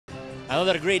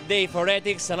Another great day for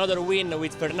Ethics, another win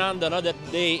with Fernando, another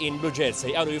day in blue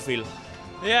jersey. How do you feel?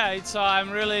 Yeah, I'm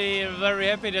really very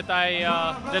happy that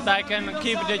I can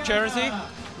keep the jersey,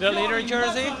 the leader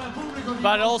jersey.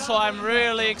 But also I'm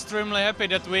really extremely happy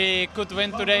that we could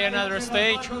win today another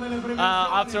stage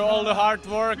after all the hard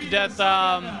work that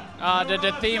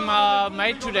the team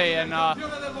made today. And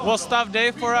was a tough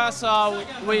day for us.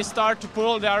 We start to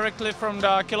pull directly from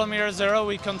the kilometer zero.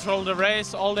 We control the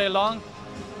race all day long.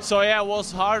 So yeah, it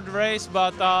was a hard race,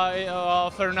 but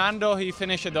Fernando, he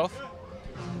finished it off.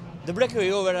 The breakaway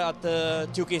over at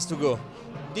 2Ks to go.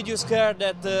 Did you scare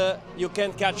that you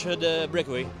can't catch the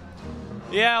breakaway?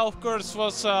 Yeah, of course,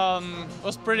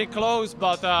 was pretty close,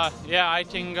 but yeah, I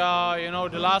think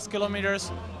the last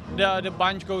kilometers, the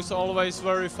bunch goes always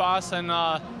very fast, and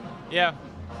yeah,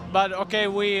 but okay,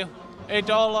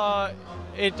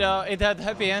 it had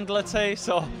happy end, let's say.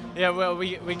 So yeah, well,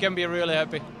 we can be really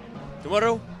happy.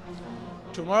 Tomorrow?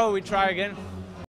 Tomorrow we try again.